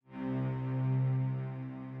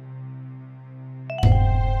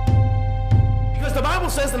Because the Bible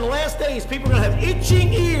says in the last days, people are going to have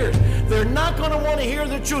itching ears. They're not going to want to hear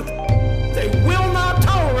the truth. They will not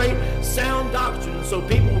tolerate sound doctrine. So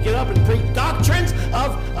people will get up and preach doctrines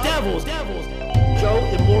of devils. Joe,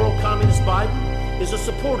 immoral communist Biden, is a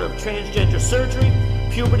supporter of transgender surgery,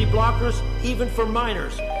 puberty blockers, even for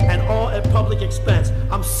minors, and all at public expense.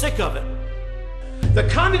 I'm sick of it. The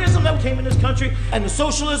communism that came in this country and the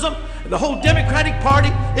socialism and the whole Democratic Party,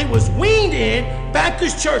 it was weaned in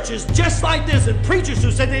Baptist churches just like this and preachers who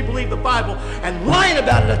said they believe the Bible and lying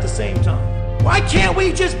about it at the same time. Why can't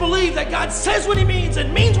we just believe that God says what he means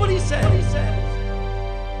and means what he says?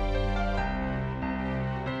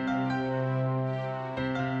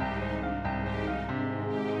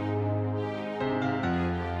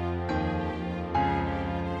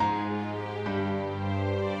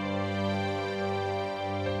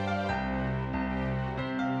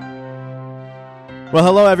 Well,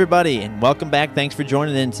 hello, everybody, and welcome back. Thanks for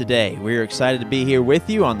joining in today. We're excited to be here with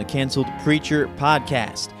you on the Canceled Preacher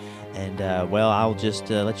podcast. And, well, I'll just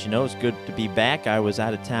let you know it's good to be back. I was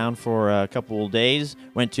out of town for a couple of days.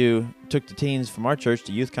 Took the teens from our church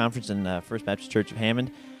to youth conference in First Baptist Church of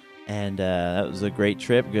Hammond. And that was a great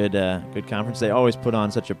trip, good conference. They always put on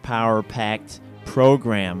such a power-packed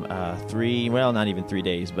program, not even 3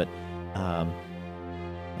 days, but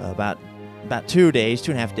about 2 days,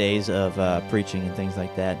 2.5 days of preaching and things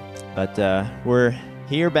like that. But we're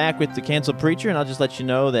here back with the Canceled Preacher, and I'll just let you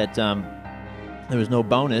know that there was no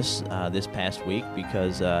bonus this past week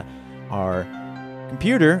because our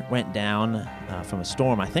computer went down from a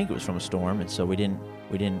storm. I think it was from a storm, and so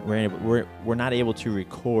we're not able to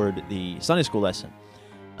record the Sunday school lesson,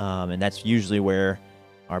 and that's usually where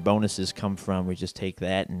our bonuses come from. We just take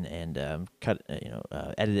that and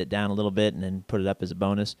edit it down a little bit and then put it up as a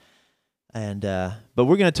bonus. And but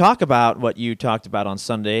we're going to talk about what you talked about on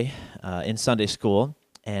Sunday in Sunday school,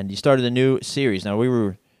 and you started a new series. Now, we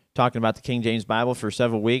were talking about the King James Bible for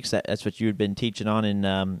several weeks. That's what you had been teaching on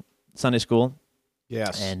in Sunday school.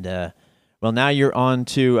 Yes. And, well, now you're on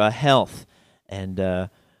to health. And, let's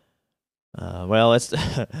well,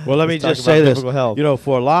 let me just say this. Health. You know,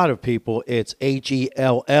 for a lot of people, it's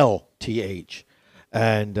HELLTH.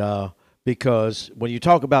 And because when you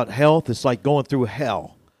talk about health, it's like going through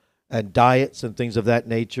hell. And diets and things of that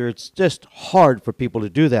nature, it's just hard for people to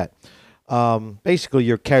do that. Basically,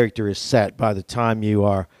 your character is set by the time you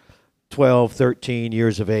are 12, 13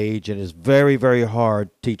 years of age, and it's very, very hard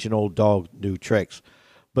teaching old dog new tricks.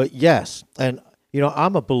 But yes, and you know,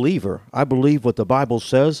 I'm a believer. I believe what the Bible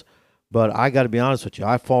says, but I got to be honest with you,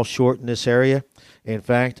 I fall short in this area. In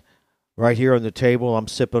fact, right here on the table, I'm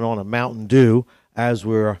sipping on a Mountain Dew as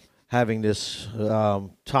we're having this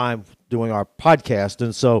time doing our podcast,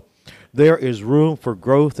 and so there is room for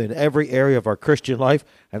growth in every area of our Christian life,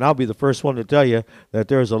 and I'll be the first one to tell you that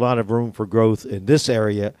there's a lot of room for growth in this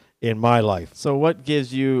area in my life. So what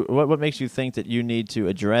gives you, what makes you think that you need to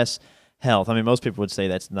address health? I mean, most people would say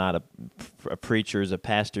that's not a preacher's, a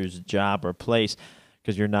pastor's job or place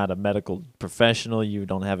because you're not a medical professional, you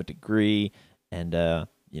don't have a degree, and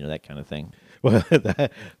that kind of thing. Well,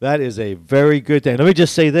 that is a very good thing. Let me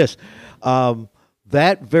just say this.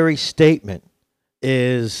 That very statement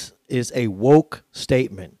is a woke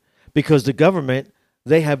statement because the government,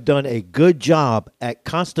 they have done a good job at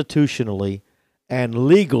constitutionally and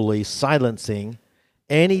legally silencing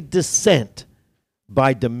any dissent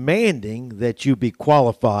by demanding that you be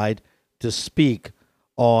qualified to speak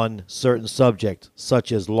on certain subjects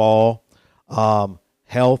such as law,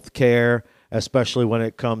 health care, especially when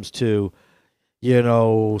it comes to,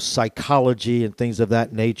 psychology and things of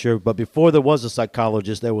that nature. But before there was a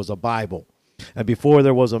psychologist, there was a Bible. And before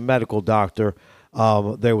there was a medical doctor,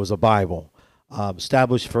 there was a Bible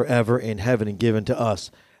established forever in heaven and given to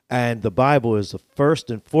us. And the Bible is the first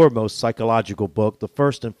and foremost psychological book, the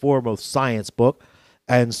first and foremost science book.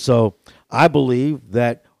 And so I believe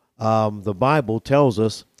that the Bible tells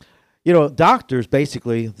us, doctors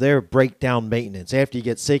basically, they're breakdown maintenance. After you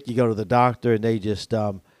get sick, you go to the doctor and they just,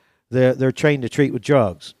 they're trained to treat with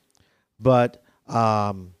drugs. But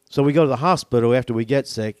so we go to the hospital after we get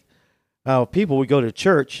sick. Now, if people would go to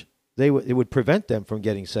church, it would prevent them from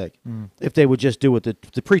getting sick if they would just do what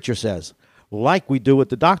the preacher says, like we do what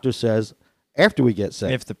the doctor says after we get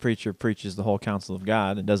sick. If the preacher preaches the whole counsel of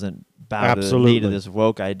God and doesn't bow to the need of this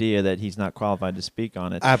woke idea that he's not qualified to speak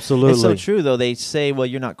on it. Absolutely. It's so true, though. They say, well,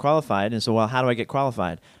 you're not qualified. And so, well, how do I get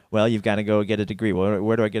qualified? Well, you've got to go get a degree.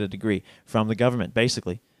 Where do I get a degree? From the government,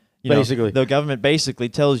 basically. The government basically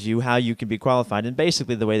tells you how you can be qualified, and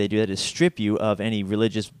basically the way they do that is strip you of any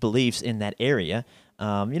religious beliefs in that area.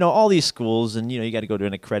 All these schools, and you got to go to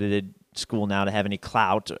an accredited school now to have any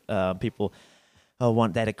clout. People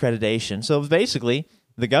want that accreditation. So basically,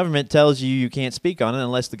 the government tells you can't speak on it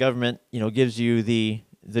unless the government, gives you the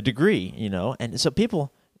degree, And so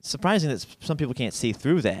it's surprising that some people can't see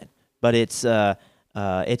through that, but it's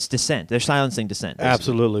dissent. They're silencing dissent. Basically.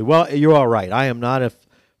 Absolutely. Well, you're all right. I am not a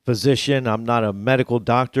physician. I'm not a medical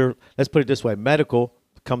doctor. Let's put it this way. Medical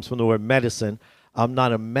comes from the word medicine. I'm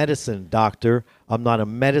not a medicine doctor. I'm not a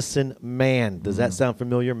medicine man. Does that sound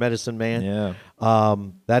familiar, medicine man? Yeah.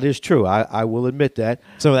 That is true. I will admit that.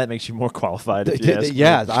 So that makes you more qualified, if you ask me.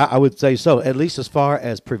 Yeah, I would say so, at least as far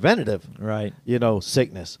as preventative, right?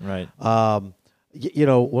 Sickness. Right.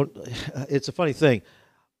 It's a funny thing.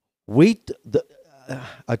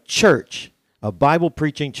 A church, a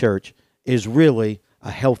Bible-preaching church, is really a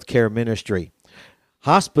healthcare ministry.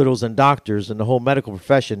 Hospitals and doctors and the whole medical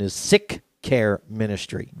profession is sick care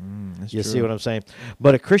ministry. You see what I'm saying?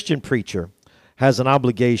 But a Christian preacher has an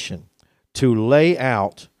obligation to lay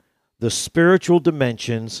out the spiritual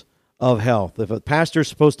dimensions of health. If a pastor is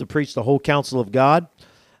supposed to preach the whole counsel of God,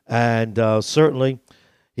 and certainly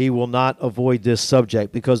he will not avoid this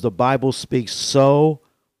subject because the Bible speaks so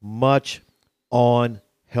much on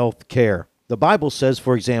health care. The Bible says,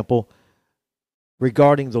 for example,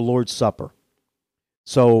 regarding the Lord's Supper.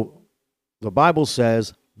 So the Bible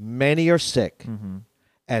says, many are sick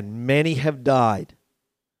and many have died,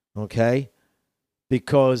 okay,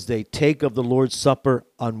 because they take of the Lord's Supper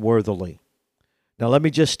unworthily. Now, let me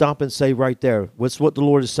just stop and say right there, what's what the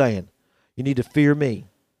Lord is saying? You need to fear me,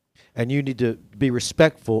 and you need to be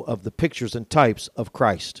respectful of the pictures and types of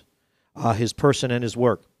Christ, his person and his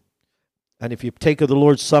work. And if you take of the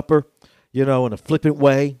Lord's Supper, in a flippant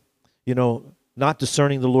way, not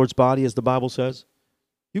discerning the Lord's body, as the Bible says,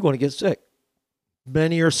 you're going to get sick.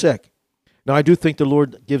 Many are sick. Now, I do think the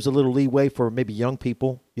Lord gives a little leeway for maybe young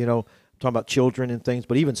people, talking about children and things,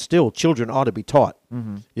 but even still, children ought to be taught.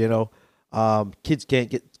 Kids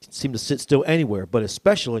can't seem to sit still anywhere, but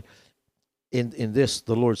especially in this,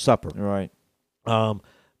 the Lord's Supper. Right.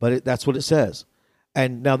 But that's what it says.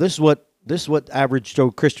 And now this is what average Joe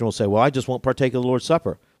Christian will say, well, I just won't partake of the Lord's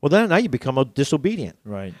Supper. Well, then now you become disobedient.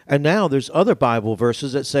 Right. And now there's other Bible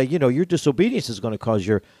verses that say, your disobedience is going to cause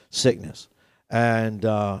your sickness. And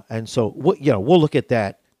so, we'll look at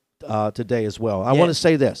that today as well. I want to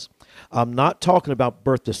say this. I'm not talking about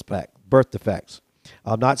birth defects.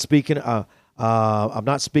 I'm not speaking about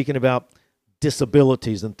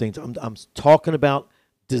disabilities and things. I'm talking about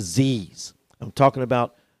disease. I'm talking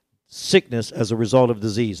about sickness as a result of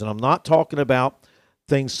disease. And I'm not talking about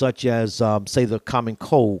things such as, say, the common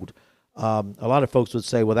cold. A lot of folks would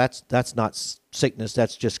say, well, that's not sickness,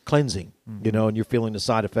 that's just cleansing, and you're feeling the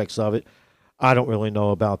side effects of it. I don't really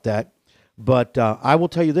know about that. But I will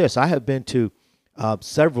tell you this. I have been to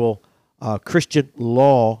several Christian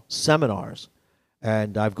law seminars,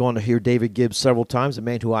 and I've gone to hear David Gibbs several times, a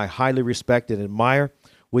man who I highly respect and admire.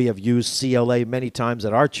 We have used CLA many times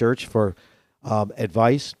at our church for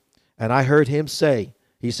advice. And I heard him say,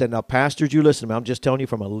 he said, now, pastors, you listen to me. I'm just telling you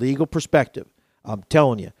from a legal perspective. I'm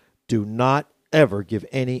telling you, do not ever give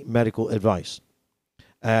any medical advice.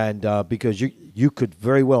 And because you could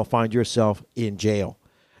very well find yourself in jail.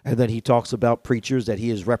 And then he talks about preachers that he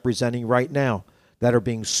is representing right now that are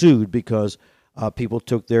being sued because people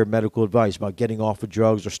took their medical advice about getting off of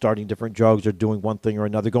drugs or starting different drugs or doing one thing or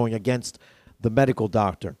another, going against the medical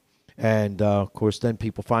doctor. And, of course, then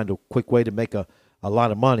people find a quick way to make a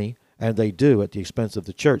lot of money, and they do at the expense of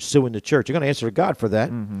the church, suing the church. You're going to answer to God for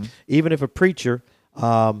that. Even if a preacher,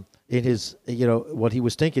 in his, what he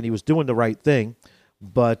was thinking, he was doing the right thing.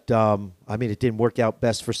 But, it didn't work out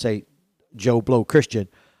best for, say, Joe Blow Christian.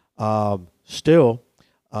 Still,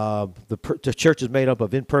 the church is made up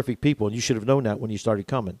of imperfect people, and you should have known that when you started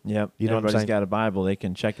coming. Yep. You know what I'm saying? Everybody's got a Bible. They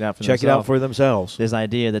can check it out for themselves. Check it out for themselves. This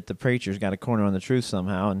idea that the preacher's got a corner on the truth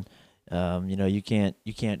somehow, and you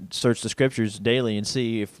can't search the scriptures daily and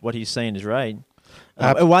see if what he's saying is right.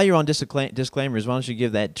 While you're on disclaimers, why don't you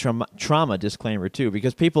give that trauma disclaimer too?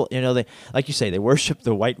 Because people, they, like you say, they worship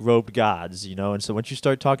the white-robed gods, and so once you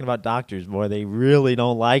start talking about doctors, boy, they really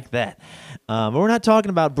don't like that. But we're not talking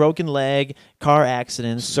about broken leg, car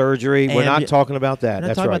accidents, surgery. We're not talking about that. We're not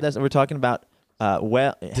That's talking right. about that. We're talking about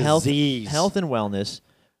Disease. health and wellness,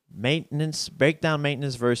 maintenance, breakdown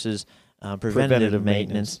maintenance versus preventative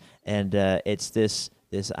maintenance. And it's this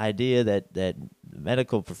idea that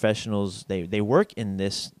medical professionals, they work in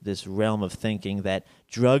this realm of thinking that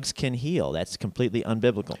drugs can heal. That's completely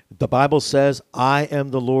unbiblical. The Bible says, I am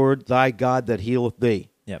the Lord thy God that healeth thee.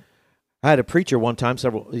 Yep. I had a preacher one time,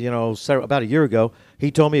 about a year ago.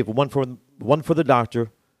 He told me if one for the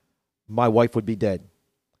doctor, my wife would be dead.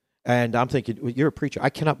 And I'm thinking, well, you're a preacher. I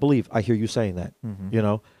cannot believe I hear you saying that.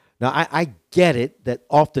 Now, I get it that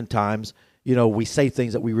oftentimes, we say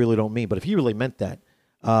things that we really don't mean. But if he really meant that,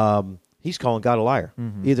 he's calling God a liar.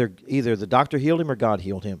 Either the doctor healed him or God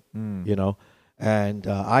healed him, And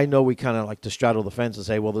I know we kind of like to straddle the fence and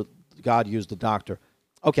say, well, God used the doctor.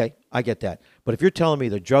 Okay, I get that. But if you're telling me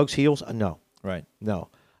that drugs heals, no. Right. No.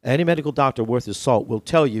 Any medical doctor worth his salt will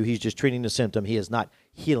tell you he's just treating the symptom. He is not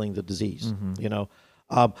healing the disease,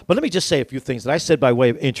 But let me just say a few things that I said by way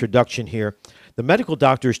of introduction here. The medical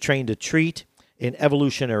doctor is trained to treat in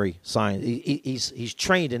evolutionary science. He's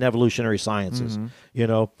trained in evolutionary sciences,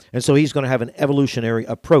 and so he's going to have an evolutionary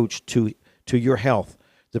approach to your health.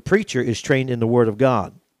 The preacher is trained in the Word of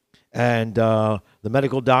God, and the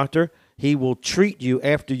medical doctor, he will treat you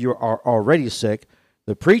after you are already sick.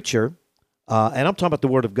 The preacher, and I'm talking about the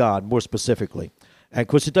Word of God more specifically, and of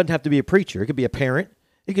course it doesn't have to be a preacher. It could be a parent.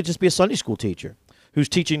 It could just be a Sunday school teacher who's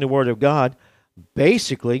teaching the Word of God.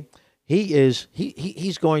 Basically, he's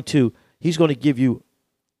going to give you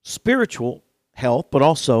spiritual health, but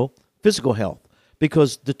also physical health,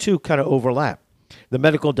 because the two kind of overlap. The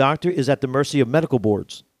medical doctor is at the mercy of medical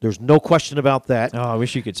boards. There's no question about that. Oh, I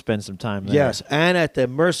wish you could spend some time there. Yes, and at the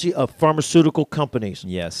mercy of pharmaceutical companies.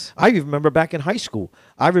 Yes. I remember back in high school,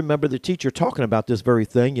 I remember the teacher talking about this very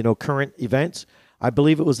thing, current events. I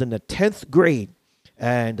believe it was in the 10th grade.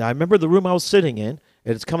 And I remember the room I was sitting in,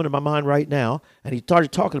 and it's coming to my mind right now, and he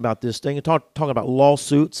started talking about this thing, and talking about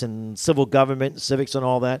lawsuits and civil government and civics and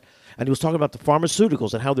all that, and he was talking about the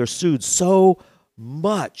pharmaceuticals and how they're sued so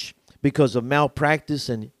much because of malpractice,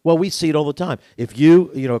 and, well, we see it all the time. If you,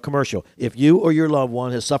 a commercial, if you or your loved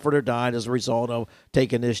one has suffered or died as a result of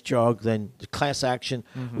taking this drug, then the class action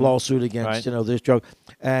lawsuit against, this drug.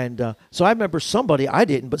 And so I remember somebody, I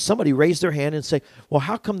didn't, but somebody raised their hand and say, well,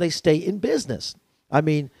 how come they stay in business? I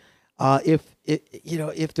mean,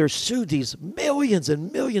 if they're sued these millions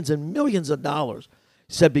and millions and millions of dollars,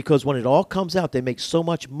 said because when it all comes out, they make so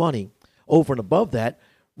much money over and above that,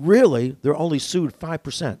 really, they're only sued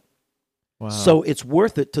 5%. Wow. So it's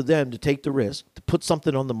worth it to them to take the risk, to put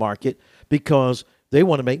something on the market because they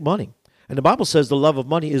want to make money. And the Bible says the love of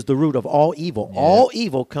money is the root of all evil. Yeah. All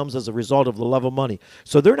evil comes as a result of the love of money.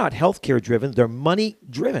 So they're not healthcare driven, they're money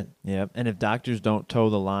driven. Yeah, and if doctors don't toe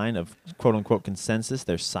the line of quote-unquote consensus,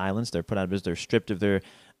 they're silenced, they're put out of business, they're stripped of their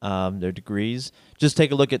degrees. Just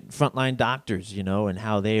take a look at frontline doctors, and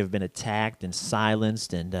how they have been attacked and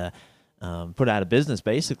silenced and put out of business,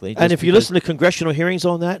 basically. And if you listen to congressional hearings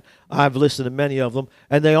on that, I've listened to many of them,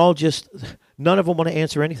 and they all none of them want to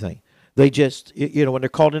answer anything. They just, when they're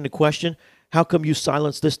called into question, how come you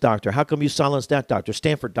silenced this doctor? How come you silenced that doctor?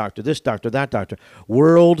 Stanford doctor, this doctor, that doctor.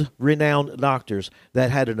 World-renowned doctors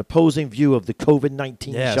that had an opposing view of the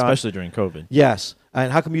COVID-19 shot. Especially during COVID. Yes.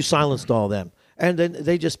 And how come you silenced all them? And then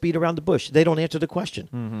they just beat around the bush. They don't answer the question.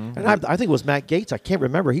 Mm-hmm. And I think it was Matt Gaetz. I can't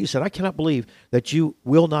remember. He said, I cannot believe that you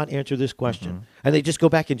will not answer this question. Mm-hmm. And they just go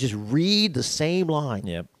back and just read the same line.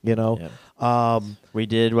 Yep. Yep. We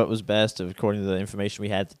did what was best according to the information we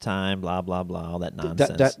had at the time, blah, blah, blah, all that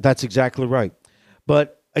nonsense. That's exactly right.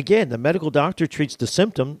 But again, the medical doctor treats the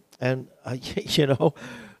symptom, and,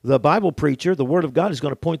 the Bible preacher, the Word of God, is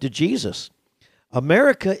going to point to Jesus.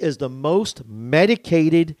 America is the most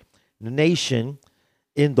medicated nation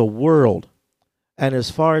in the world. And as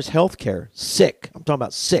far as healthcare, sick. I'm talking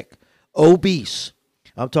about sick, obese.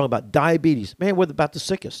 I'm talking about diabetes. Man, we're about the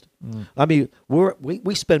sickest. I mean,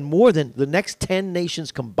 we spend more than the next 10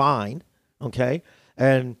 nations combined, okay?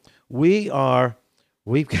 And we've got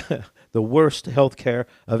the worst healthcare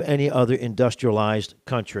of any other industrialized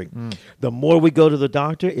country. The more we go to the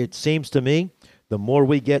doctor, it seems to me, the more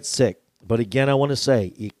we get sick. But again, I want to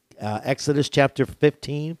say, Exodus chapter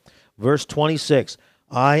 15, verse 26,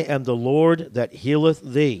 I am the Lord that healeth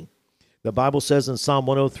thee. The Bible says in Psalm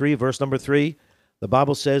 103, verse number 3, the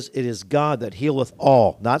Bible says it is God that healeth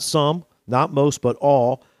all, not some, not most, but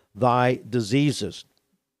all thy diseases.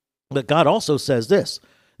 But God also says this.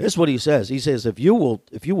 This is what he says. He says, if you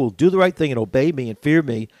will do the right thing and obey me and fear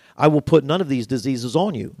me, I will put none of these diseases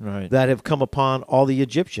on you that have come upon all the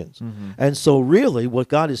Egyptians. Mm-hmm. And so really what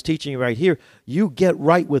God is teaching you right here, you get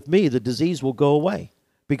right with me, the disease will go away.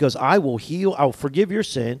 Because I will heal, I'll forgive your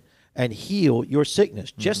sin and heal your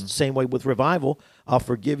sickness. Just the same way with revival, I'll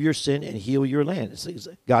forgive your sin and heal your land.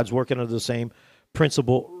 God's working under the same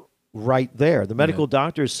principle right there. The medical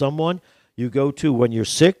doctor is someone you go to when you're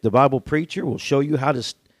sick. The Bible preacher will show you how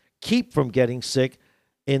to keep from getting sick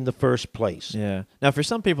in the first place. Yeah. Now, for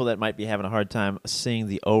some people that might be having a hard time seeing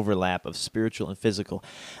the overlap of spiritual and physical,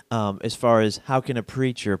 as far as how can a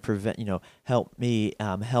preacher help me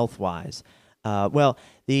health-wise? Well,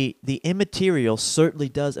 the immaterial certainly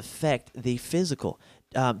does affect the physical.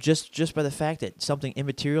 just by the fact that something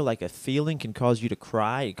immaterial like a feeling can cause you to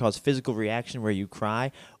cry, it causes physical reaction where you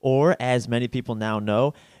cry, or as many people now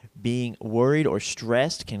know, being worried or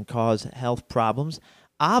stressed can cause health problems.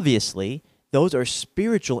 Obviously, those are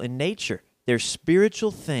spiritual in nature. They're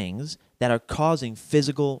spiritual things that are causing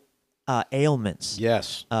physical ailments.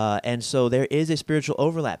 Yes. And so there is a spiritual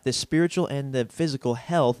overlap. The spiritual and the physical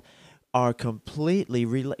health are completely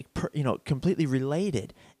completely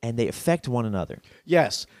related, and they affect one another.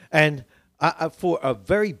 Yes. And for a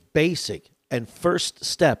very basic and first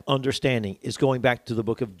step understanding is going back to the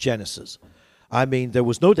book of Genesis. I mean, there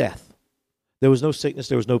was no death. There was no sickness.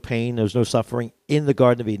 There was no pain. There was no suffering in the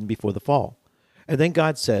Garden of Eden before the fall. And then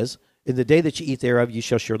God says, in the day that you eat thereof, you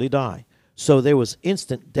shall surely die. So there was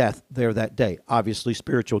instant death there that day, obviously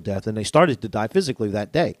spiritual death, and they started to die physically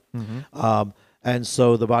that day. And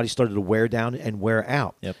so the body started to wear down and wear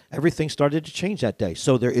out. Yep. Everything started to change that day.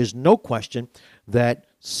 So there is no question that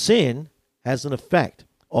sin has an effect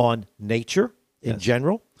on nature in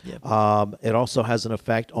general. Yep. It also has an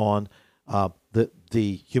effect on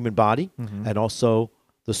the human body and also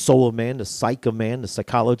the soul of man, the psyche of man, the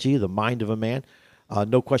psychology, the mind of a man.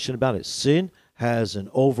 No question about it. Sin has an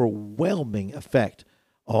overwhelming effect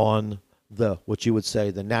on what you would say,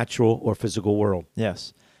 the natural or physical world.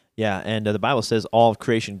 Yes. Yeah, and the Bible says all of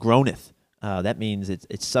creation groaneth. That means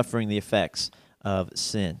it's suffering the effects of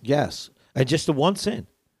sin. Yes, and just the one sin.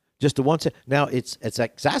 Now, it's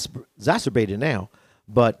exacerbated now,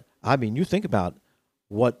 but, I mean, you think about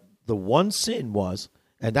what the one sin was,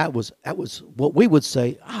 and that was what we would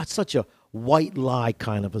say, it's such a white lie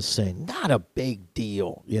kind of a sin. Not a big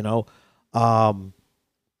deal, you know.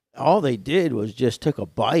 All they did was just took a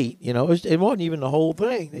bite, you know. It wasn't even the whole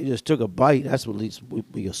thing. They just took a bite. That's what at least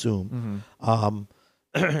we assume. And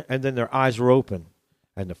then their eyes were open.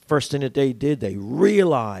 And the first thing that they did, they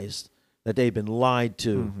realized that they'd been lied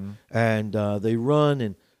to. And they run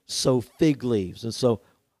and sow fig leaves. And so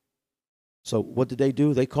what did they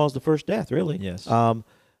do? They caused the first death, really. Yes.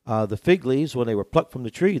 The fig leaves, when they were plucked from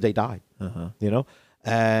the tree, they died, you know.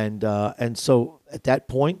 And so at that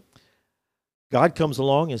point, God comes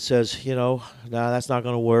along and says, you know, no, that's not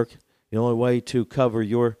going to work. The only way to cover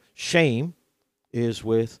your shame is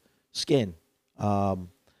with skin. And,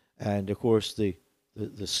 of course, the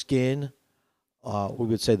skin, we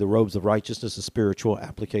would say the robes of righteousness, a spiritual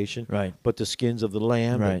application. Right. But the skins of the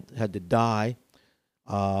lamb Right. that had to die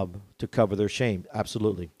to cover their shame.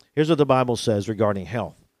 Absolutely. Here's what the Bible says regarding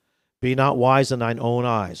health. Be not wise in thine own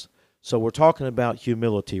eyes. So we're talking about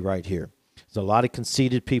humility right here. There's a lot of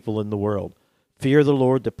conceited people in the world. Fear the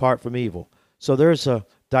Lord, depart from evil. So there's a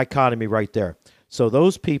dichotomy right there. So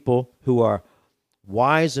those people who are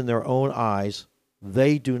wise in their own eyes,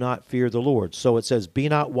 they do not fear the Lord. So it says, be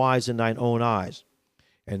not wise in thine own eyes.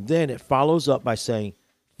 And then it follows up by saying,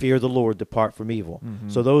 fear the Lord, depart from evil.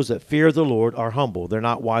 So those that fear the Lord are humble. They're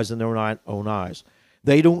not wise in their own eyes.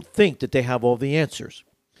 They don't think that they have all the answers.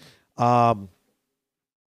 I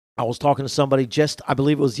was talking to somebody I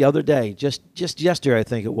believe it was the other day, just yesterday I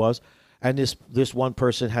think it was, and this one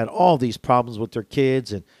person had all these problems with their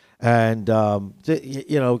kids and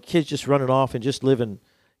you know, kids just running off and just living,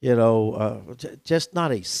 you know, just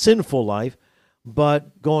not a sinful life,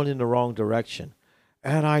 but going in the wrong direction.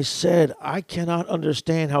 And I said, I cannot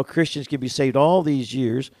understand how Christians can be saved all these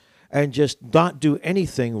years and just not do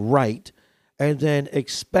anything right and then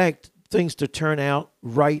expect things to turn out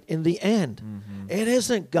right in the end. It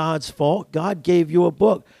isn't God's fault. God gave you a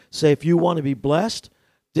book. Say, if you want to be blessed,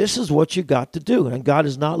 this is what you got to do. And God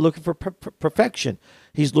is not looking for perfection.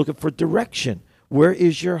 He's looking for direction. Where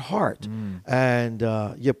is your heart? And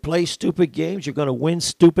you play stupid games, you're going to win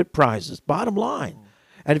stupid prizes. Bottom line.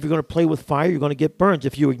 And if you're going to play with fire, you're going to get burned.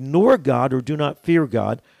 If you ignore God or do not fear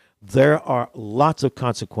God, there are lots of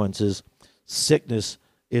consequences. Sickness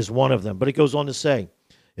is one of them. But it goes on to say,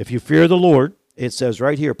 if you fear the Lord, it says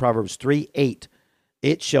right here, Proverbs 3:8,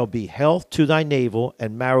 it shall be health to thy navel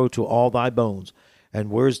and marrow to all thy bones.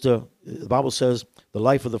 And where's the Bible says the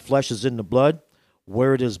life of the flesh is in the blood.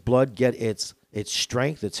 Where does blood get its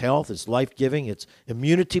strength, its health, its life-giving, its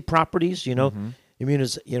immunity properties? You know,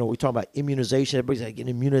 we talk about immunization. Everybody's like, an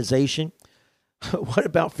immunization. What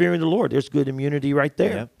about fearing the Lord? There's good immunity right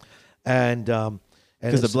there. Yeah. And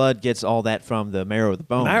because the blood gets all that from the marrow of the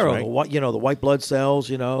bones, marrow, right? the white blood cells,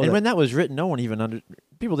 you know. And when that was written, no one even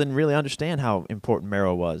people didn't really understand how important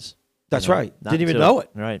marrow was. That's right. Didn't even know it.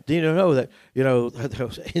 Right. Didn't even know that, you know,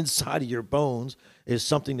 inside of your bones is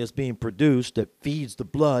something that's being produced that feeds the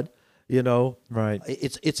blood, you know. Right.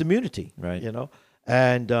 It's immunity. Right. You know.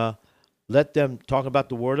 And let them talk about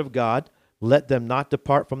the word of God. Let them not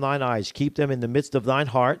depart from thine eyes. Keep them in the midst of thine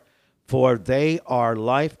heart. For they are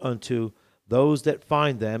life unto those that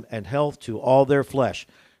find them, and health to all their flesh.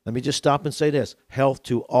 Let me just stop and say this. Health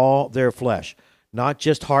to all their flesh. Not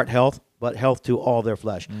just heart health, but health to all their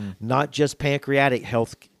flesh. Not just pancreatic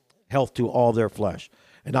health to all their flesh.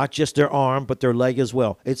 And not just their arm, but their leg as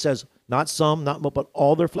well. It says not some, not but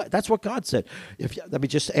all their flesh. That's what God said. Let me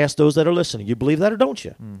just ask those that are listening. You believe that or don't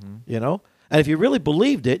you? You know? And if you really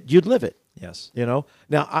believed it, you'd live it. Yes. You know?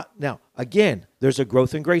 Now, again, there's a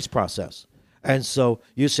growth and grace process. And so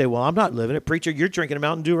you say, well, I'm not living it. Preacher, you're drinking a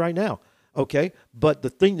Mountain Dew right now. Okay? But the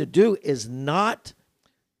thing to do is not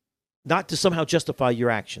to somehow justify your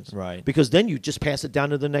actions. Right. Because then you just pass it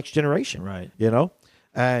down to the next generation. Right. You know?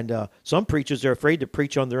 And some preachers are afraid to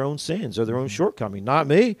preach on their own sins or their own shortcoming. Not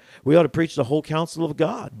me. We ought to preach the whole counsel of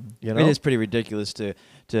God. You know? It is pretty ridiculous to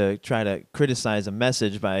try to criticize a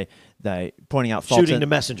message by pointing out faults Shooting the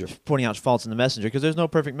messenger. pointing out faults in the messenger, because there's no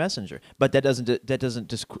perfect messenger. But that doesn't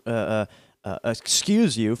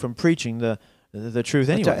excuse you from preaching the truth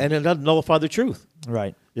anyway. And it doesn't nullify the truth.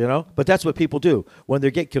 Right. You know? But that's what people do. When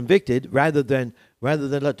they get convicted, rather than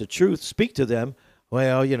let the truth speak to them,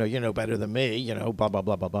 well, you know better than me, blah, blah,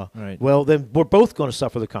 blah, blah, blah. Right. Well, then we're both going to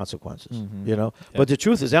suffer the consequences, you know? Yep. But the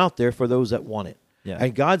truth is out there for those that want it. Yeah.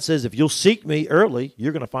 And God says, if you'll seek me early,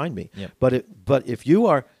 you're going to find me. Yep. But if you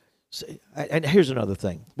are, and here's another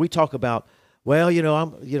thing. We talk about, well,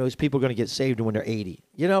 these people are going to get saved when they're 80.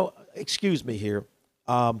 Excuse me here.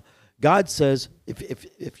 God says,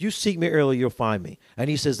 if you seek me early, you'll find me. And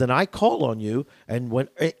he says, then I call on you and when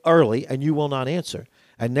early, and you will not answer.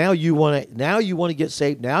 And now you want to get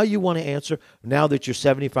saved. Now you want to answer. Now that you're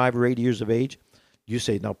 75 or 80 years of age, you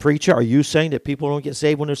say, now, preacher, are you saying that people don't get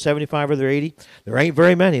saved when they're 75 or they're 80? There ain't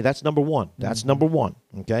very many. That's number one. That's number one,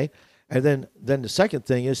 okay? And then the second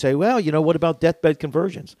thing is say, well, what about deathbed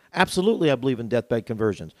conversions? Absolutely, I believe in deathbed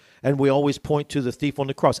conversions. And we always point to the thief on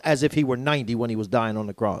the cross as if he were 90 when he was dying on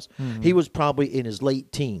the cross. He was probably in his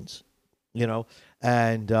late teens,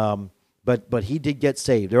 and but he did get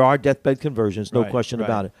saved. There are deathbed conversions, no question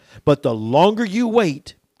about it. But the longer you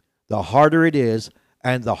wait, the harder it is,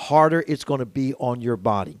 and the harder it's going to be on your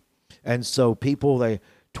body. And so people, they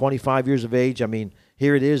 25 years of age, I mean,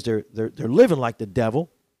 here it is, they're living like the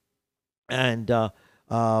devil. And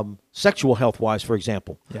sexual health-wise, for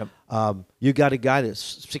example, you got a guy that's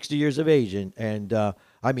 60 years of age, and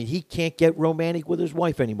I mean, he can't get romantic with his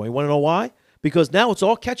wife anymore. You want to know why? Because now it's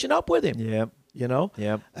all catching up with him. Yep.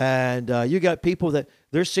 Yep. And you got people that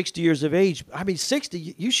they're 60 years of age. I mean,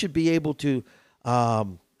 60, you should be able to,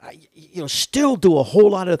 still do a whole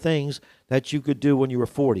lot of things that you could do when you were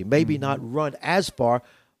 40. Maybe not run as far,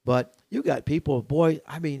 but you got people, boy,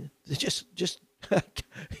 I mean, just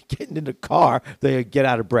getting in the car, they get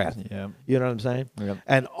out of breath. Yeah. You know what I'm saying? Yep.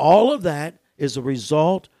 And all of that is a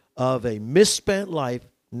result of a misspent life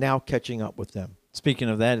now catching up with them. Speaking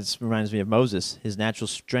of that, it reminds me of Moses. His natural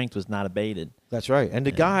strength was not abated. That's right. And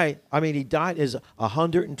the guy, I mean, he died as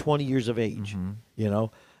 120 years of age,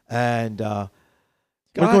 and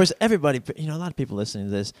But of course, everybody, a lot of people listening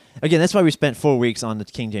to this, again, that's why we spent 4 weeks on the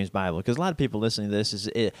King James Bible, because a lot of people listening to this,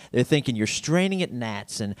 they're thinking you're straining at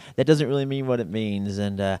gnats, and that doesn't really mean what it means.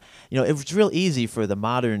 And, it's real easy for the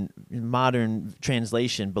modern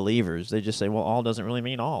translation believers. They just say, well, all doesn't really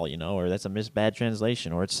mean all, or that's a bad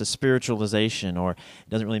translation, or it's a spiritualization, or it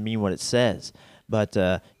doesn't really mean what it says. But,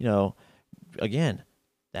 again,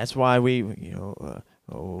 that's why we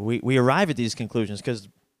arrive at these conclusions, because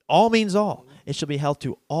all means all. It shall be health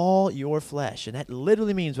to all your flesh. And that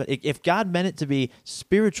literally means, if God meant it to be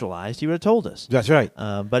spiritualized, he would have told us. That's right.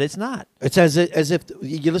 But it's not. It's as if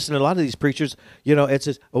you listen to a lot of these preachers, it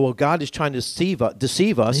says, oh, well, God is trying to deceive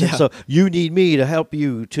us. Yeah. And so you need me to help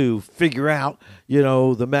you to figure out,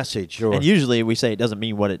 the message. And usually we say it doesn't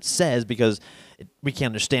mean what it says because we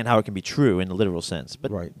can't understand how it can be true in the literal sense.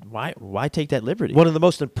 But why take that liberty? One of the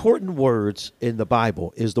most important words in the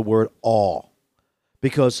Bible is the word all.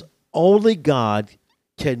 Because only God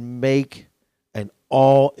can make an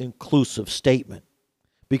all-inclusive statement,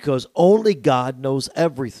 because only God knows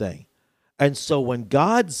everything. And so when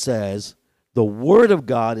God says the word of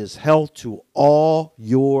God is health to all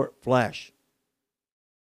your flesh,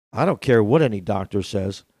 I don't care what any doctor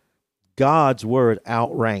says, God's word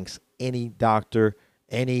outranks any doctor,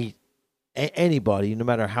 anybody, no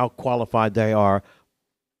matter how qualified they are,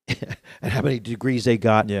 and how many degrees they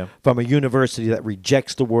got from a university that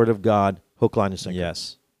rejects the word of God, hook, line, and sinker.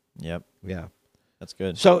 Yes. Yep. Yeah. That's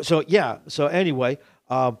good. So anyway,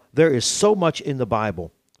 there is so much in the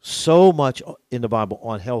Bible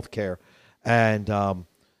on health care. And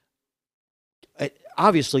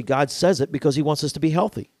obviously God says it because he wants us to be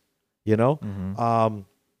healthy,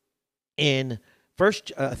 In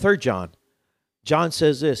Third John. John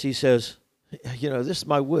says this. He says, this is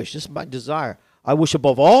my wish. This is my desire. I wish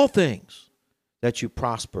above all things that you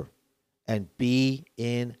prosper and be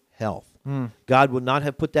in health. God would not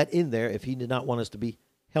have put that in there if he did not want us to be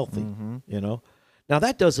healthy, Now,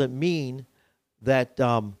 that doesn't mean that,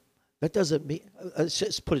 let's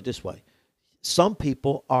just put it this way. Some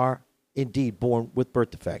people are indeed born with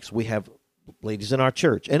birth defects. We have ladies in our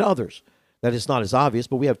church and others that it's not as obvious,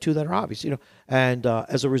 but we have two that are obvious, and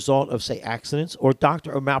as a result of, say, accidents or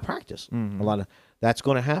doctor or malpractice, a lot of that's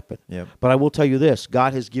going to happen. Yep. But I will tell you this,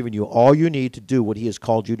 God has given you all you need to do what he has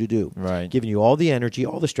called you to do. Right. Given you all the energy,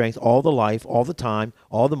 all the strength, all the life, all the time,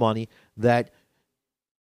 all the money that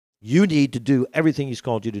you need to do everything he's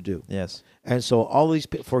called you to do. Yes. And so all these,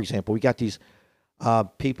 for example, we got these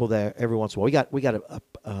people that every once in a while, we got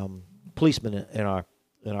a policeman in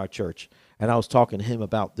our church, and I was talking to him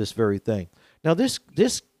about this very thing. Now this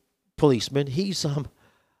policeman, he's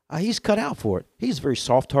cut out for it. He's a very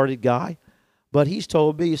soft-hearted guy, but he's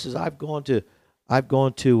told me, he says, I've gone to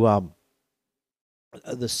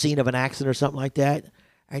the scene of an accident or something like that,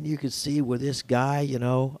 and you can see where this guy,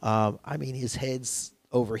 his head's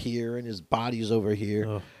over here and his body's over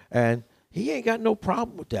here, and he ain't got no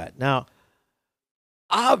problem with that. Now,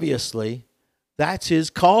 obviously, that's his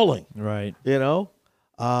calling, right? There's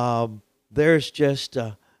just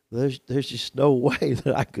no way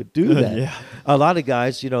that I could do that. Yeah. A lot of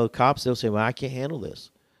guys, cops, they'll say, "Well, I can't handle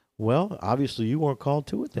this." Well, obviously, you weren't called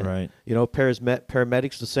to it then, right?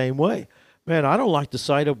 Paramedics the same way. Man, I don't like the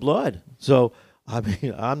sight of blood, so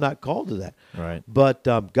I'm not called to that. Right. But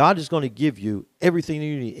God is going to give you everything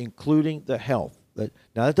you need, including the health.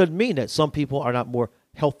 Now, that doesn't mean that some people are not more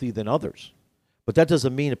healthy than others, but that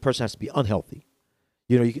doesn't mean a person has to be unhealthy.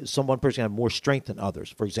 One person can have more strength than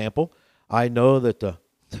others. For example, I know that the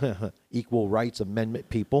Equal Rights Amendment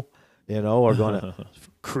people, are going to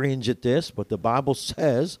cringe at this, but the Bible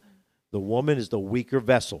says the woman is the weaker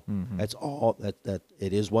vessel. Mm-hmm. That's all. That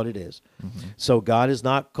it is what it is. Mm-hmm. So God has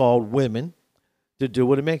not called women to do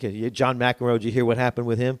what it makes it. John McEnroe, did you hear what happened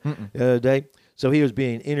with him the other day? So he was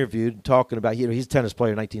being interviewed, talking about, he's a tennis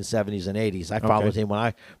player in the 1970s and 80s. I followed him when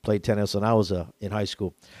I played tennis when I was in high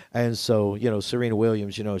school. And so, Serena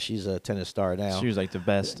Williams, she's a tennis star now. She was like the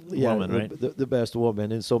best woman, right? The best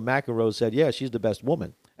woman. And so McEnroe said, yeah, she's the best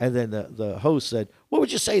woman. And then the host said, what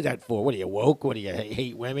would you say that for? What are you, woke? What do you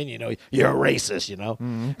hate women? You're a racist,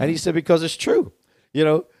 Mm-hmm. And he said, because it's true.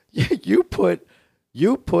 You put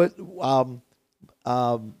what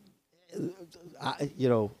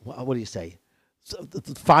do you say? The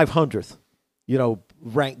 500th,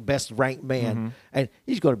 best ranked man, and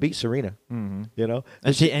he's going to beat Serena. Mm-hmm.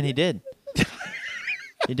 And he did.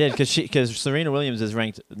 He did because Serena Williams is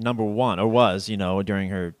ranked number one, or was, during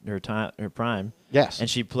her prime. Yes, and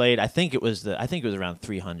she played. I think it was around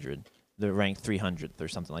 300, the ranked 300th or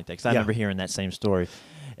something like that. Because I remember hearing that same story.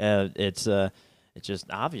 It's just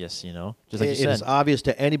obvious, just like you said. It is obvious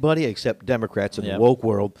to anybody except Democrats in the woke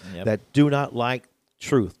world that do not like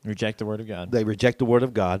truth. Reject the word of God. They reject the word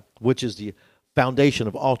of God, which is the foundation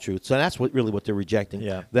of all truth. So that's what they're rejecting.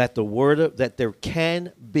 Yeah. That that there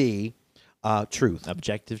can be truth.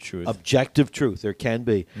 Objective truth. Objective truth. There can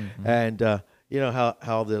be. Mm-hmm. And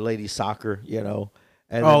how the ladies soccer,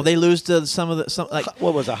 and they lose to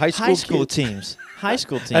what was it, high school teams. High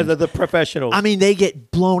school teams. And the professionals. I mean, they get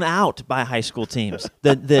blown out by high school teams.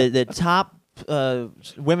 The top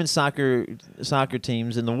women's soccer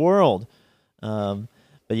teams in the world.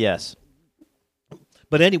 But yes.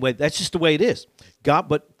 But anyway, that's just the way it is.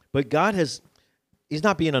 God he's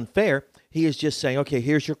not being unfair. He is just saying, okay,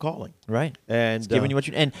 here's your calling. Right. And it's giving you what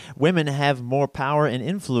you, and women have more power and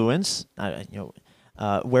influence,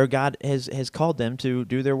 where God has called them to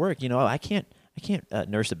do their work. I can't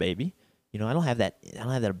nurse a baby. I don't have that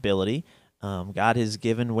ability. God has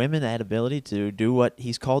given women that ability to do what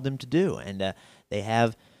he's called them to do. And they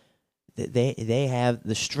have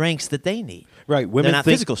the strengths that they need. Right. Women They're not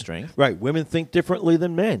physical strength. Right. Women think differently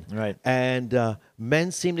than men. Right. And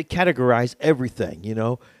men seem to categorize everything.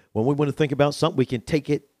 When we want to think about something, we can take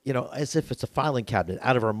it, as if it's a filing cabinet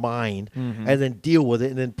out of our mind, and then deal with it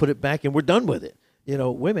and then put it back, and we're done with it.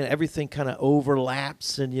 Women, everything kind of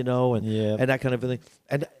overlaps and that kind of thing.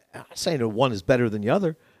 And I'm not saying that one is better than the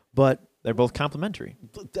other, but they're both complementary.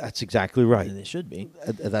 That's exactly right. And they should be.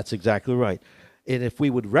 That's exactly right. And if we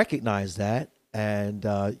would recognize that, and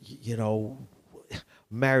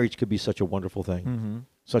marriage could be such a wonderful thing. Mm-hmm.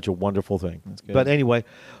 Such a wonderful thing. That's good. But anyway,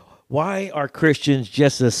 why are Christians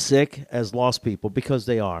just as sick as lost people? Because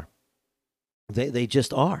they are. They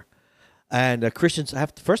just are. And Christians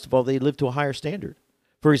have to, first of all, they live to a higher standard.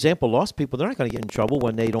 For example, lost people, they're not going to get in trouble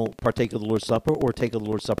when they don't partake of the Lord's Supper or take of the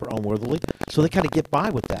Lord's Supper unworthily. So they kind of get by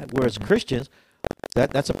with that. Whereas Christians,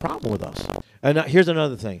 that's a problem with us. And here's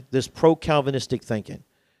another thing, this pro-Calvinistic thinking.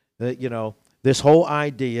 This whole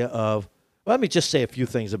idea of, let me just say a few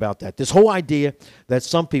things about that. This whole idea that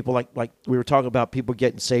some people, like we were talking about people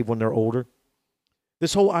getting saved when they're older.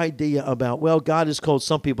 This whole idea about, well, God has called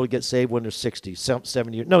some people to get saved when they're 60,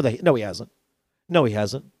 70 years. No, he hasn't. No, he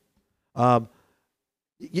hasn't.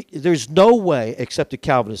 There's no way, except a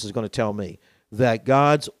Calvinist is going to tell me, that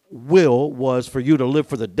God's will was for you to live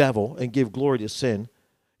for the devil and give glory to sin,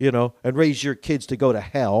 and raise your kids to go to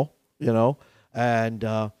hell, and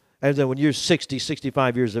then when you're 60,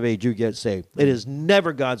 65 years of age, you get saved. It is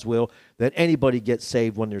never God's will that anybody gets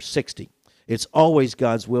saved when they're 60. It's always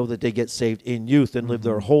God's will that they get saved in youth and live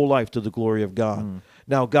their whole life to the glory of God.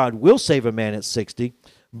 Now, God will save a man at 60,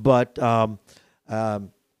 but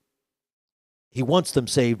he wants them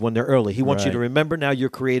saved when they're early. He wants you to remember now your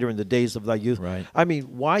Creator in the days of thy youth. Right. I mean,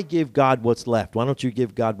 why give God what's left? Why don't you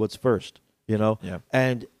give God what's first?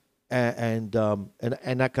 And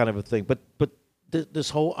that kind of a thing. But this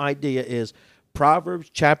whole idea is Proverbs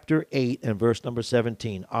chapter 8 and verse number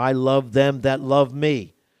 17. I love them that love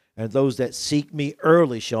me, and those that seek me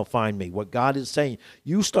early shall find me. What God is saying,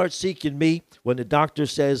 you start seeking me when the doctor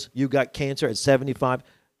says you got cancer at 75.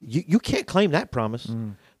 You can't claim that promise.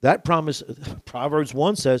 That promise, Proverbs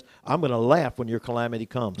 1 says, I'm going to laugh when your calamity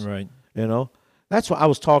comes. Right. That's what I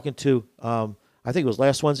was talking to, I think it was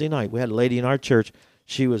last Wednesday night. We had a lady in our church.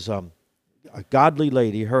 She was a godly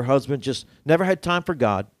lady. Her husband just never had time for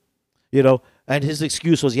God, and his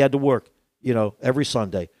excuse was he had to work, every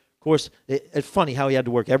Sunday. Of course, it's funny how he had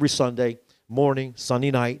to work every Sunday morning, Sunday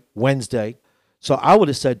night, Wednesday. So I would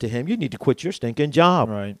have said to him, you need to quit your stinking job.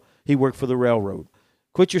 Right. He worked for the railroad.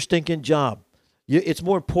 Quit your stinking job. It's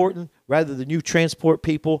more important, rather than you transport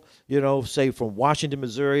people, say from Washington,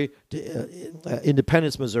 Missouri to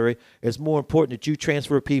Independence, Missouri, it's more important that you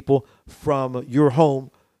transfer people from your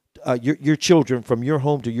home, your children from your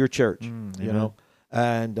home to your church,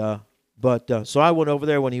 And so I went over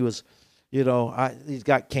there when he was, he's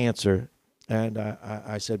got cancer, and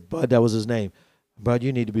I said, Bud, that was his name. Bud,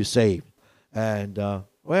 you need to be saved. And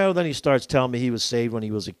then he starts telling me he was saved when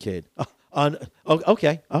he was a kid.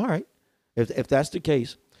 Okay, all right. If that's the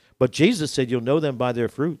case. But Jesus said you'll know them by their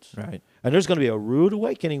fruits. Right. And there's going to be a rude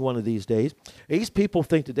awakening one of these days. These people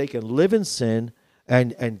think that they can live in sin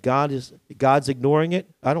and God's ignoring it.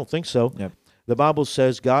 I don't think so. Yep. The Bible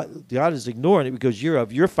says God is ignoring it because you're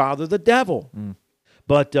of your father, the devil.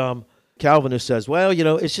 But Calvinist says, well,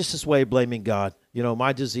 it's just this way of blaming God.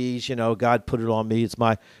 My disease, God put it on me. It's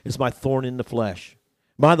my thorn in the flesh.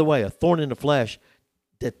 By the way, a thorn in the flesh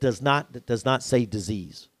that does not say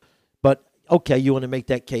disease. But okay, you want to make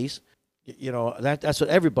that case, that's what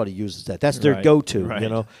everybody uses. That's their go-to,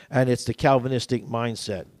 right. And it's the Calvinistic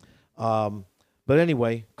mindset. But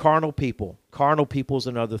anyway, carnal people is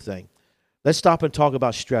another thing. Let's stop and talk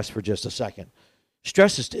about stress for just a second.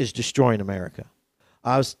 Stress is destroying America.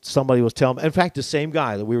 Somebody was telling me, in fact, the same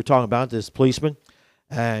guy that we were talking about, this policeman,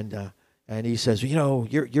 and he says,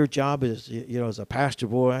 your job is, as a pastor,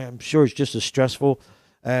 boy, I'm sure it's just as stressful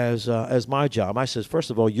as my job. I says,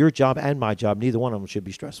 first of all, your job and my job, neither one of them should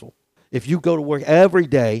be stressful. If you go to work every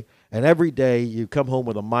day, and every day you come home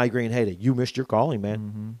with a migraine headache, you missed your calling,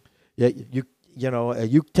 man. Yeah,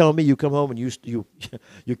 you tell me you come home and you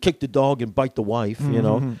kick the dog and bite the wife,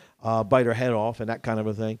 bite her head off and that kind of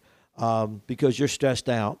a thing, because you're stressed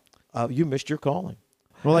out. You missed your calling.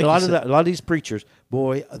 Well, like a lot of these preachers,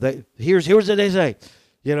 boy, here's what they say.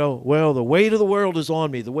 Well, the weight of the world is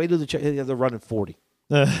on me. The weight of the they're running 40.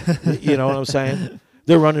 You know what I'm saying?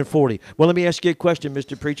 They're running 40. Well, let me ask you a question,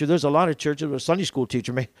 Mr. Preacher. There's a lot of churches with a Sunday school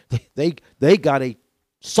teacher, man. They got a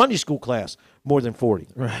Sunday school class more than 40.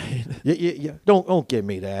 Right. Don't give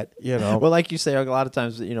me that, Well, like you say, a lot of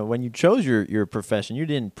times, when you chose your profession, you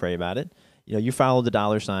didn't pray about it. You followed the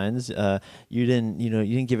dollar signs. You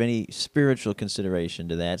didn't give any spiritual consideration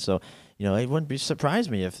to that. So, it wouldn't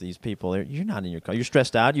surprise me if these people you're not in your car. You're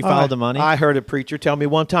stressed out. You follow the money. I heard a preacher tell me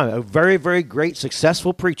one time, a very, very great,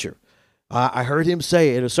 successful preacher. I heard him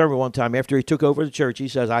say in a sermon one time after he took over the church. He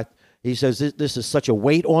says, this is such a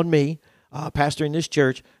weight on me, pastoring this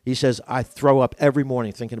church. He says, I throw up every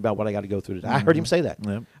morning thinking about what I got to go through today. I heard him say that.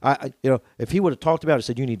 Yep. If he would have talked about it,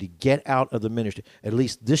 said you need to get out of the ministry, at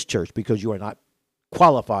least this church, because you are not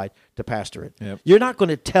qualified to pastor it. Yep. You're not going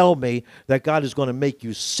to tell me that God is going to make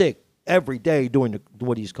you sick every day doing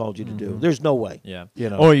what He's called you to do. There's no way. Yeah.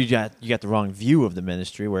 Or you got the wrong view of the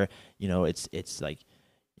ministry, where it's like,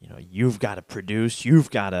 you've got to produce, you've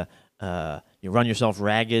got to you run yourself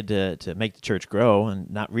ragged to make the church grow, and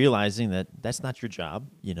not realizing that that's not your job.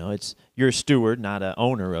 It's you're a steward, not an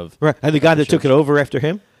owner of. Right, and the guy that took church. it over after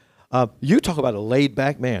him, you talk about a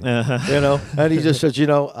laid-back man, and he just says,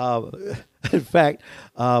 in fact,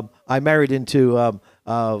 I married into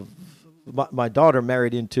my daughter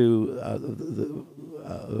married into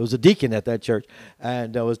was a deacon at that church,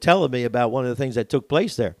 and was telling me about one of the things that took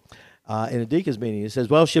place there in a deacon's meeting. He says,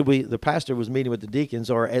 well, the pastor was meeting with the deacons,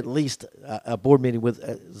 or at least a board meeting with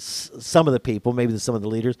some of the people, maybe some of the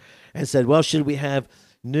leaders, and said, well, should we have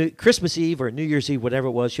Christmas Eve or New Year's Eve, whatever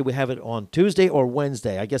it was, should we have it on Tuesday or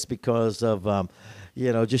Wednesday? I guess because of,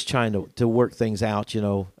 just trying to work things out,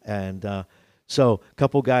 and so a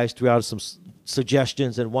couple guys threw out some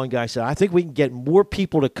suggestions, and one guy said, I think we can get more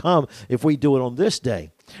people to come if we do it on this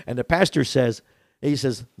day. And the pastor says,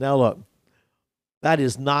 now look, that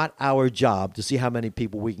is not our job to see how many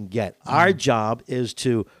people we can get. Our job is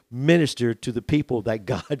to minister to the people that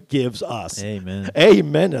God gives us. Amen.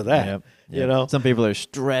 Amen to that. Yep. Some people are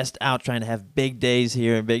stressed out trying to have big days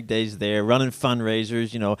here and big days there, running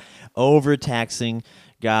fundraisers, overtaxing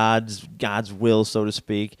God's will, so to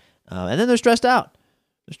speak. And then they're stressed out.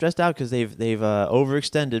 They're stressed out because they've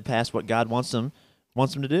overextended past what God wants them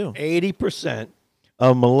to do. 80%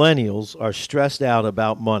 of millennials are stressed out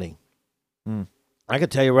about money. I can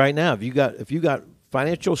tell you right now, if you got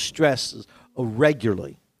financial stress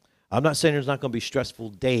regularly, I'm not saying there's not going to be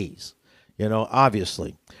stressful days.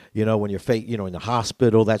 Obviously, when you're in the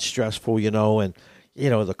hospital, that's stressful. And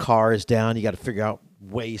the car is down, you got to figure out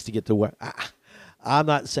ways to get to work. I'm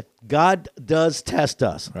not saying God does test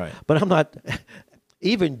us, right? But I'm not.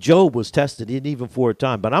 Even Job was tested, even for a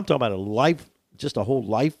time. But I'm talking about a whole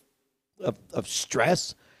life of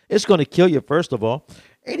stress. It's going to kill you. First of all,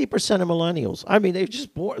 80% of millennials. I mean, they're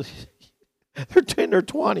just born. They're in their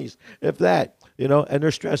 20s, if that. And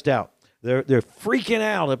they're stressed out. They're freaking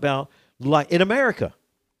out about life in America,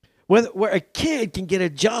 where a kid can get a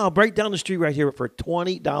job right down the street right here for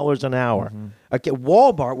 $20 an hour. Mm-hmm. Okay,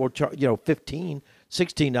 Walmart will charge $15,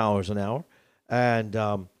 $16 an hour,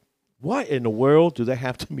 and what in the world do they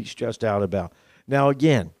have to be stressed out about? Now,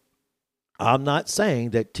 again, I'm not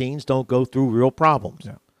saying that teens don't go through real problems,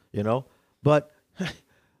 but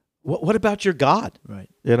what about your God? Right.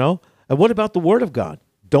 And what about the Word of God?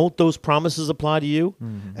 Don't those promises apply to you?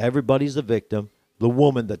 Mm-hmm. Everybody's a victim. The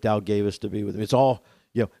woman that thou gavest to be with me. It's all,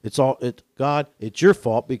 God, it's your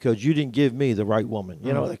fault because you didn't give me the right woman.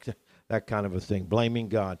 That kind of a thing, blaming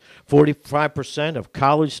God. 45% of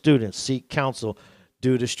college students seek counsel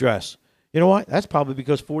due to stress. You know what? That's probably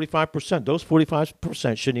because 45%, those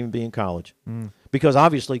 45% shouldn't even be in college. Because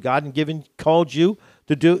obviously God called you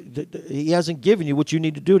to do, he hasn't given you what you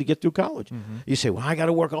need to do to get through college. Mm-hmm. You say, well, I got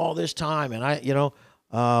to work all this time and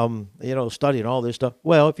studying all this stuff.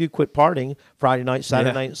 Well, if you quit partying Friday night,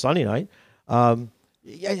 Saturday night, Sunday night,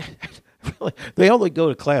 really, they only go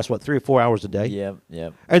to class, 3 or 4 hours a day? Yeah.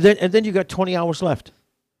 And then you got 20 hours left,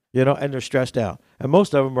 and they're stressed out. And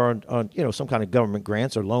most of them are on some kind of government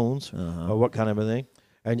grants or loans or what kind of a thing.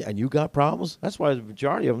 And you got problems. That's why the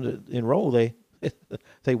majority of them that enroll, they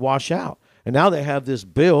wash out. And now they have this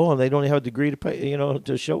bill and they don't have a degree to pay,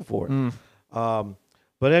 to show for it.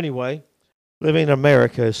 But anyway, living in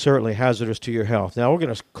America is certainly hazardous to your health. Now, we're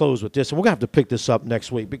going to close with this, and we're going to have to pick this up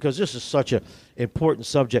next week because this is such an important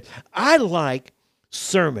subject. I like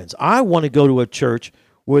sermons. I want to go to a church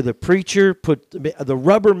where the preacher the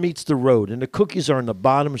rubber meets the road and the cookies are on the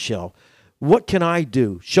bottom shelf. What can I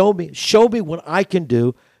do? Show me what I can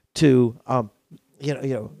do to,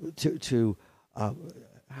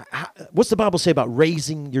 what's the Bible say about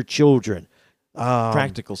raising your children?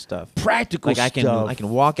 Practical stuff. Practical stuff. I can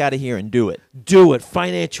walk out of here and do it. Do it.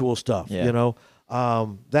 Financial stuff. Yeah.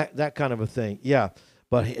 That kind of a thing. Yeah.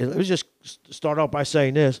 But let me just start off by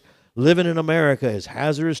saying this. Living in America is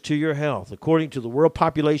hazardous to your health. According to the World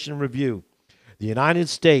Population Review, the United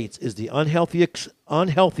States is the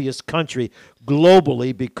unhealthiest country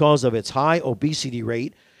globally because of its high obesity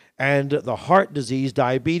rate and the heart disease,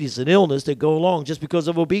 diabetes, and illness that go along just because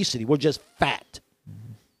of obesity. We're just fat.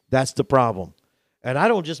 That's the problem. And I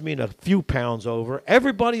don't just mean a few pounds over.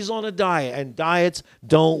 Everybody's on a diet, and diets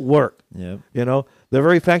don't work. Yep. The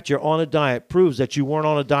very fact you're on a diet proves that you weren't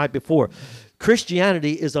on a diet before.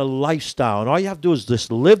 Christianity is a lifestyle, and all you have to do is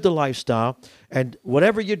just live the lifestyle, and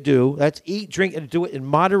whatever you do, that's eat, drink, and do it in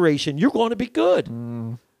moderation, you're going to be good.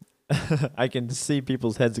 I can see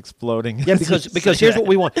people's heads exploding. Yeah, because here's what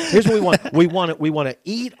we want. Here's what we want. We want to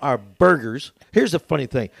eat our burgers. Here's the funny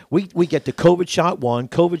thing. We get the COVID shot 1,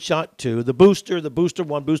 COVID shot 2, the booster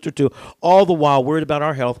 1, booster 2, all the while worried about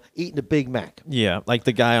our health, eating a Big Mac. Yeah, like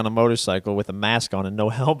the guy on a motorcycle with a mask on and no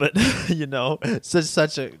helmet.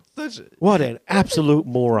 Such a What an absolute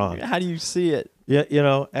moron. How do you see it?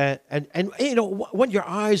 Yeah, and when your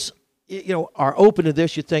eyes are open to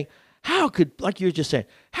this, you think, how could, like you were just saying,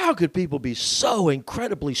 how could people be so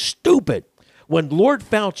incredibly stupid when Lord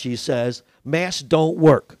Fauci says masks don't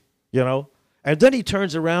work, And then he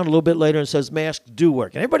turns around a little bit later and says masks do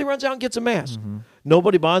work. And everybody runs out and gets a mask. Mm-hmm.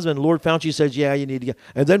 Nobody bothers him. And Lord Fauci says, yeah, you need to get.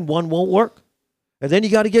 And then one won't work. And then you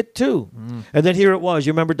got to get 2. Mm. And then here it was.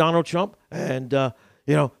 You remember Donald Trump? And,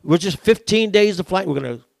 we're just 15 days to flatten. We're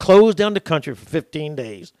going to close down the country for 15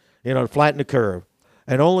 days, to flatten the curve.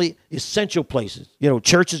 And only essential places.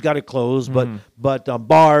 Churches got to close, but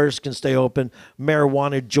bars can stay open.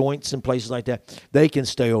 Marijuana joints and places like that, they can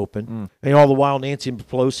stay open. Mm. And all the while, Nancy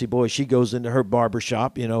Pelosi, boy, she goes into her barber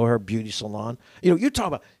shop, her beauty salon. You're talking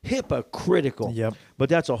about hypocritical. Yep. But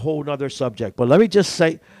that's a whole other subject. But let me just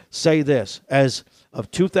say this. As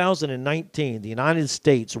of 2019, the United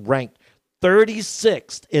States ranked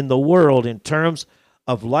 36th in the world in terms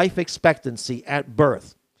of life expectancy at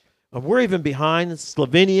birth. And we're even behind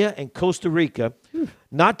Slovenia and Costa Rica,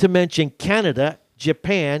 not to mention Canada,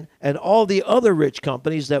 Japan, and all the other rich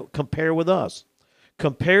companies that compare with us.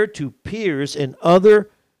 Compared to peers in other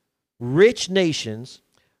rich nations,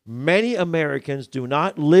 many Americans do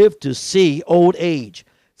not live to see old age.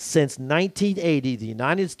 Since 1980, the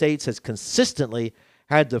United States has consistently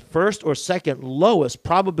had the first or second lowest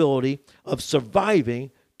probability of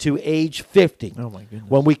surviving to age 50. Oh, my goodness.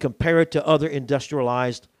 When we compare it to other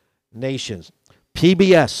industrialized nations.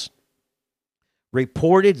 PBS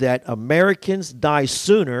reported that Americans die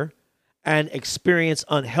sooner and experience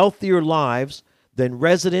unhealthier lives than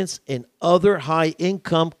residents in other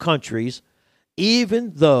high-income countries,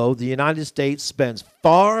 even though the United States spends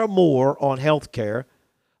far more on health care,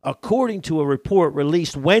 according to a report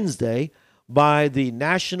released Wednesday by the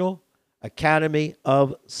National Academy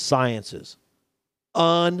of Sciences.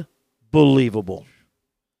 Unbelievable.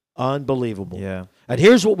 Unbelievable. Yeah. And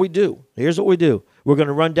here's what we do. We're going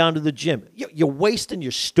to run down to the gym. You're wasting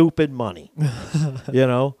your stupid money.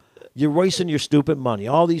 You're wasting your stupid money.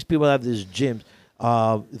 All these people have these gym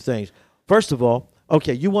things. First of all,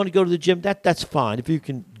 okay, you want to go to the gym? That's fine. If you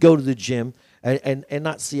can go to the gym and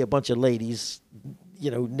not see a bunch of ladies,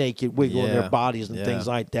 naked, wiggling their bodies and things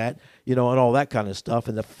like that, and all that kind of stuff,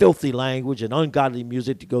 and the filthy language and ungodly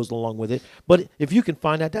music that goes along with it. But if you can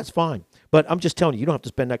find that, that's fine. But I'm just telling you, you don't have to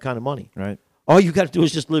spend that kind of money. Right. All you got to do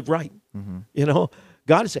is just live right. Mm-hmm.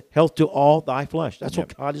 God is saying, health to all thy flesh. That's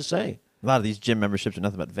what God is saying. A lot of these gym memberships are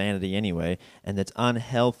nothing but vanity anyway, and that's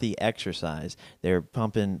unhealthy exercise. They're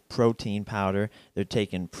pumping protein powder. They're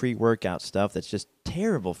taking pre-workout stuff that's just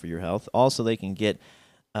terrible for your health. Also, they can get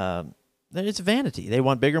it's vanity. They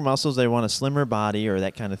want bigger muscles. They want a slimmer body or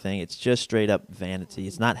that kind of thing. It's just straight up vanity.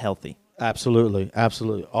 It's not healthy. Absolutely.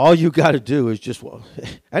 All you got to do is just walk.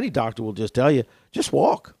 Any doctor will just tell you, just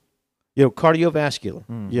walk. Cardiovascular.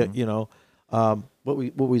 Mm-hmm.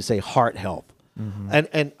 What we say, heart health. Mm-hmm.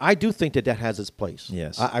 And I do think that has its place.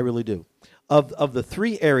 Yes. I really do. Of the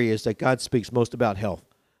 3 areas that God speaks most about health,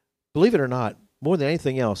 believe it or not, more than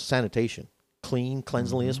anything else, sanitation. Clean,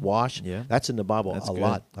 cleanliness, wash. Yeah. That's in the Bible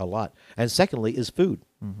a lot. And secondly is food.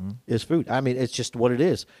 Mm-hmm. Is food. I mean, it's just what it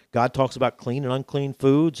is. God talks about clean and unclean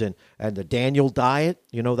foods and the Daniel diet,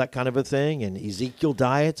 that kind of a thing, and Ezekiel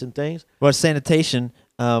diets and things. Well, sanitation,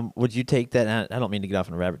 would you take that, I don't mean to get off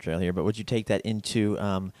on a rabbit trail here, but would you take that into,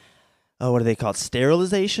 what do they call it,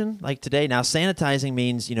 sterilization? Like today, now sanitizing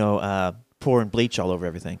means, pouring bleach all over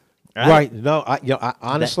everything. Right. No, I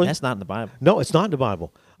honestly. That's not in the Bible. No, it's not in the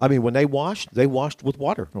Bible. I mean, when they washed with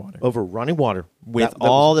water. Over running water. With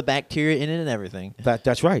all the bacteria in it and everything.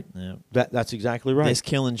 That's right. Yeah. That's exactly right. This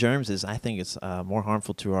killing germs I think it's more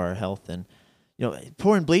harmful to our health than,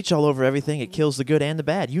 pouring bleach all over everything. It kills the good and the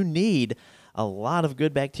bad. You need a lot of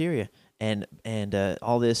good bacteria, and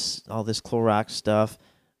all this Clorox stuff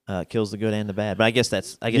kills the good and the bad. But I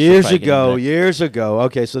guess years ago.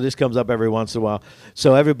 Okay, so this comes up every once in a while.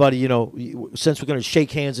 So everybody, since we're going to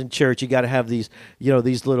shake hands in church, you got to have these,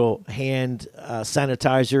 these little hand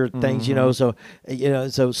sanitizer things, mm-hmm.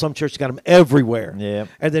 So some churches got them everywhere. Yeah.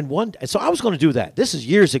 And then so I was going to do that. This is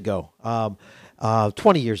years ago.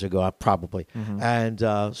 20 years ago, probably. And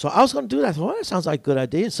so I was going to do that. I thought, well, that sounds like a good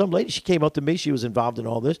idea. And some lady, she came up to me. She was involved in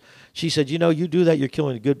all this. She said, you do that, you're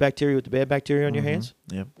killing the good bacteria with the bad bacteria on your hands.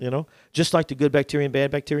 Yep. Just like the good bacteria and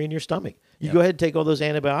bad bacteria in your stomach. You go ahead and take all those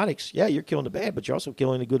antibiotics. Yeah, you're killing the bad, but you're also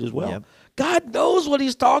killing the good as well. Yep. God knows what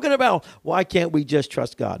he's talking about. Why can't we just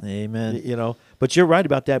trust God? Amen. But you're right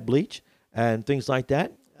about that bleach and things like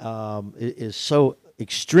that. It is so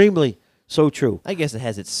extremely so true. I guess it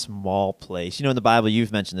has its small place. In the Bible,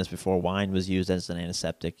 you've mentioned this before. Wine was used as an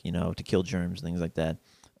antiseptic, to kill germs, things like that.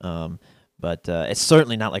 But it's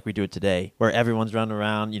certainly not like we do it today, where everyone's running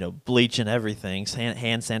around, bleaching everything,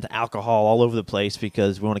 hand sand to alcohol all over the place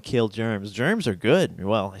because we want to kill germs. Germs are good.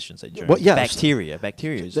 Well, I shouldn't say germs. Well, yeah,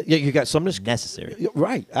 Bacteria is you got some of necessary.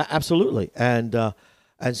 Right, absolutely. And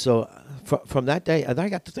so from that day, and I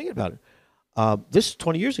got to thinking about it. This is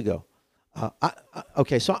 20 years ago.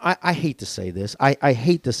 So I hate to say this. I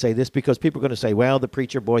hate to say this because people are going to say, well, the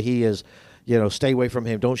preacher boy, he is, stay away from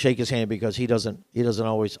him. Don't shake his hand because he doesn't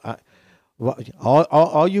always.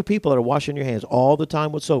 All you people that are washing your hands all the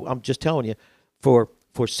time with soap, I'm just telling you, for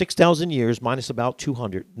 6,000 years, minus about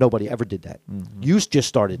 200, nobody ever did that. You just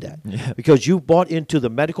started that because you bought into the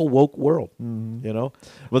medical woke world. Well,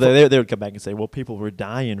 they would come back and say, well, people were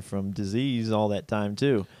dying from disease all that time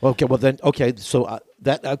too. So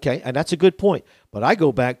and that's a good point. But I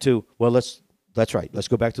go back to that's right. Let's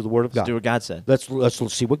go back to the Word of God. Let's do what God said.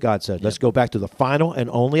 Let's see what God said. Let's go back to the final and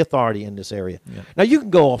only authority in this area. Now you can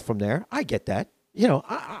go off from there. I get that.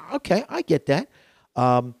 I get that.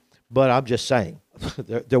 But I'm just saying,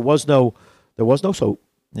 there was no soap.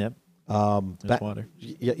 Yep. It was water.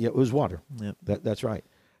 Yeah, it was water. Yep. That's right.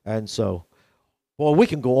 And so, well, we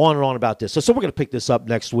can go on and on about this. So we're going to pick this up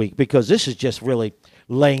next week because this is just really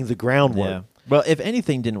laying the groundwork. Yeah. Well, if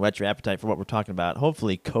anything didn't whet your appetite for what we're talking about,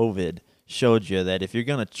 hopefully COVID showed you that if you're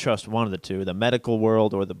going to trust one of the two, the medical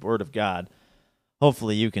world or the Word of God,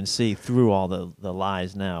 hopefully you can see through all the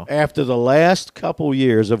lies now. After the last couple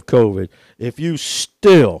years of COVID, if you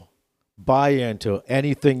still buy into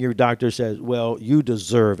anything your doctor says, well, you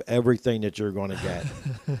deserve everything that you're going to get.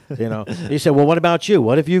 He said, well, what about you?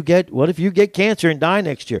 What if you get cancer and die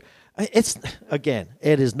next year? It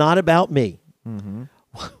is not about me.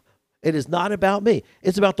 It is not about me.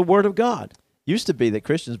 It's about the Word of God. Used to be that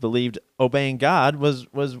Christians believed obeying God was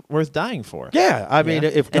worth dying for. Yeah, I mean,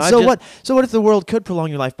 if God so what if the world could prolong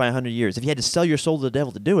your life by 100 years? If you had to sell your soul to the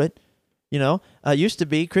devil to do it, used to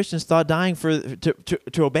be Christians thought dying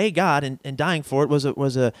to obey God and dying for it was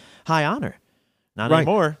a high honor. Not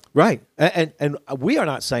anymore. Right. And we are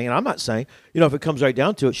not saying, and I'm not saying, if it comes right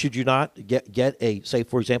down to it, should you not get a, say,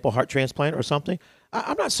 for example, heart transplant or something?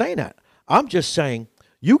 I'm not saying that. I'm just saying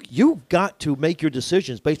you've got to make your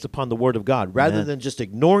decisions based upon the Word of God rather than just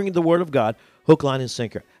ignoring the Word of God, hook, line, and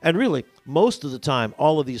sinker. And really, most of the time,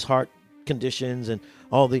 all of these heart conditions and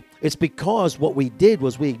it's because what we did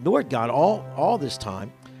was we ignored God all this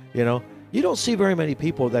time. You don't see very many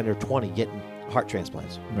people that are 20 getting heart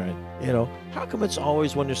transplants. Right. How come it's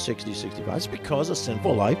always when they're 60, 65? It's because a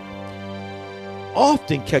sinful life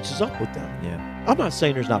often catches up with them. Yeah. I'm not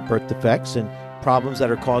saying there's not birth defects and problems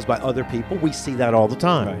that are caused by other people. We see that all the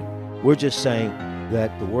time. Right. We're just saying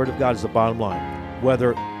that the Word of God is the bottom line.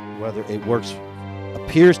 Whether it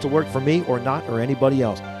appears to work for me or not, or anybody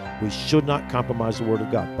else, we should not compromise the Word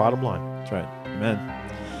of God. Bottom line. That's right. Amen.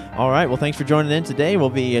 All right. Well, thanks for joining in today. We'll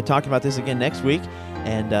be talking about this again next week.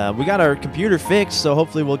 And we got our computer fixed, so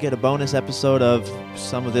hopefully we'll get a bonus episode of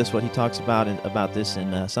some of this, what he talks about this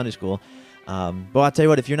in Sunday school. But I'll tell you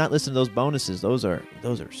what, if you're not listening to those bonuses, those are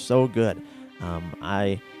so good.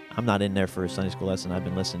 I'm not in there for a Sunday school lesson. I've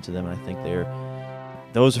been listening to them, and I think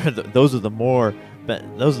those are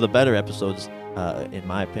the better episodes in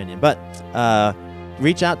my opinion. But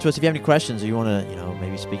reach out to us if you have any questions or you want to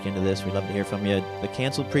maybe speak into this. We'd love to hear from you.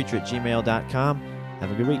 thecancelledpreacher@gmail.com.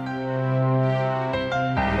 Have a good week.